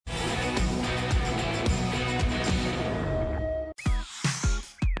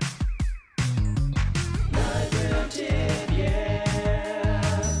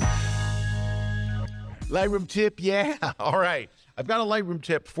Lightroom tip, yeah. All right. I've got a Lightroom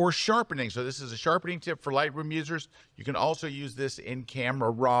tip for sharpening. So this is a sharpening tip for Lightroom users. You can also use this in Camera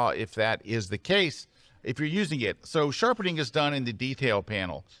Raw if that is the case, if you're using it. So sharpening is done in the detail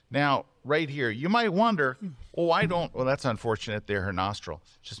panel. Now, right here, you might wonder, well, that's unfortunate there, her nostril.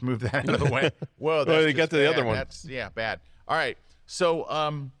 Just move that out of the way. Whoa, well, you got to the other one. That's, yeah, bad. All right. So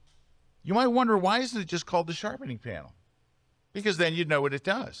you might wonder, why isn't it just called the sharpening panel? Because then you'd know what it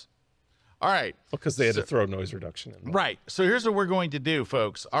does. All right. Because they had to throw noise reduction in. Right. So here's what we're going to do,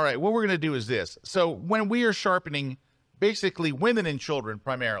 folks. All right. What we're going to do is this. So when we are sharpening, basically women and children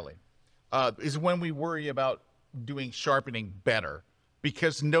primarily, is when we worry about doing sharpening better,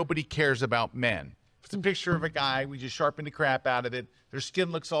 because nobody cares about men. If it's a picture of a guy, we just sharpen the crap out of it. Their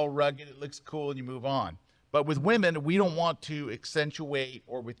skin looks all rugged. It looks cool, and you move on. But with women, we don't want to accentuate,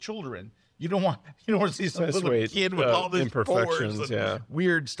 or with children, you don't want to see some little kid with all these imperfections and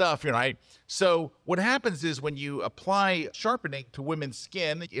weird stuff, right? So what happens is when you apply sharpening to women's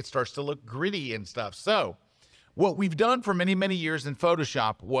skin, it starts to look gritty and stuff. So what we've done for many, many years in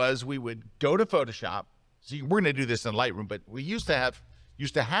Photoshop was we would go to Photoshop. So we're going to do this in Lightroom, but we used to have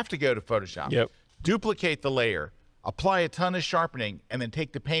to go to Photoshop, duplicate the layer, apply a ton of sharpening, and then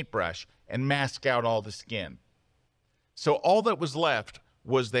take the paintbrush and mask out all the skin. So all that was left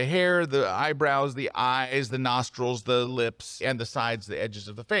was the hair, the eyebrows, the eyes, the nostrils, the lips, and the sides, the edges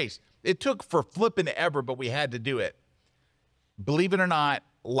of the face. It took for flipping ever, but we had to do it. Believe it or not,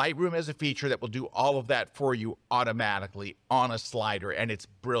 Lightroom has a feature that will do all of that for you automatically on a slider, and it's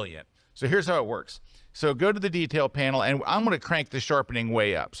brilliant. So here's how it works. So go to the detail panel, and I'm going to crank the sharpening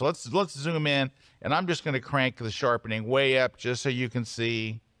way up. So let's zoom in, and I'm just going to crank the sharpening way up just so you can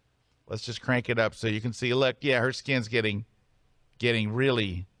see. Let's just crank it up so you can see. Look, yeah, her skin's getting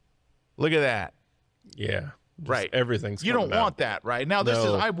really, look at that. Yeah. Right. Everything's You don't want that, right? Now,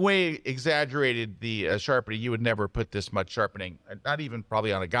 I've way exaggerated the sharpening. You would never put this much sharpening, not even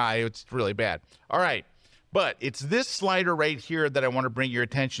probably on a guy. It's really bad. All right. But it's this slider right here that I want to bring your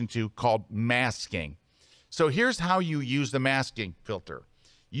attention to, called masking. So here's how you use the masking filter.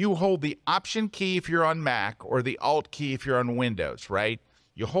 You hold the Option key if you're on Mac, or the Alt key if you're on Windows, right?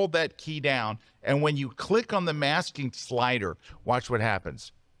 You hold that key down, and when you click on the masking slider, watch what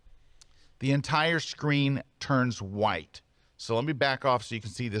happens. The entire screen turns white. So let me back off so you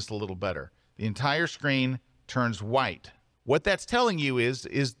can see this a little better. The entire screen turns white. What that's telling you is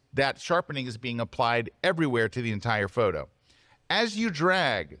that sharpening is being applied everywhere to the entire photo. As you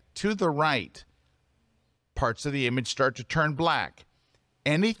drag to the right, parts of the image start to turn black.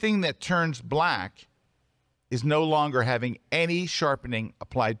 Anything that turns black is no longer having any sharpening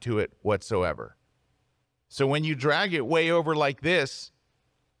applied to it whatsoever. So when you drag it way over like this,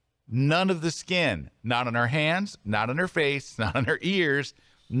 none of the skin, not on her hands, not on her face, not on her ears,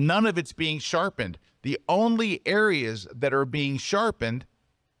 none of it's being sharpened. The only areas that are being sharpened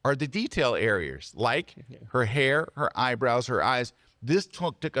are the detail areas, like her hair, her eyebrows, her eyes. This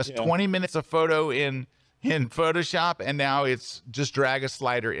took us 20 minutes of photo in Photoshop, and now it's just drag a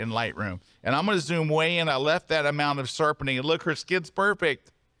slider in Lightroom. And I'm going to zoom way in. I left that amount of sharpening, and look, her skin's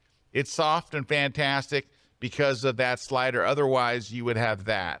perfect. It's soft and fantastic because of that slider. Otherwise, you would have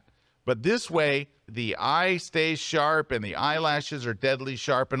that. But this way, the eye stays sharp, and the eyelashes are deadly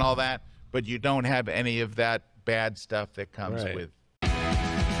sharp and all that, but you don't have any of that bad stuff that comes with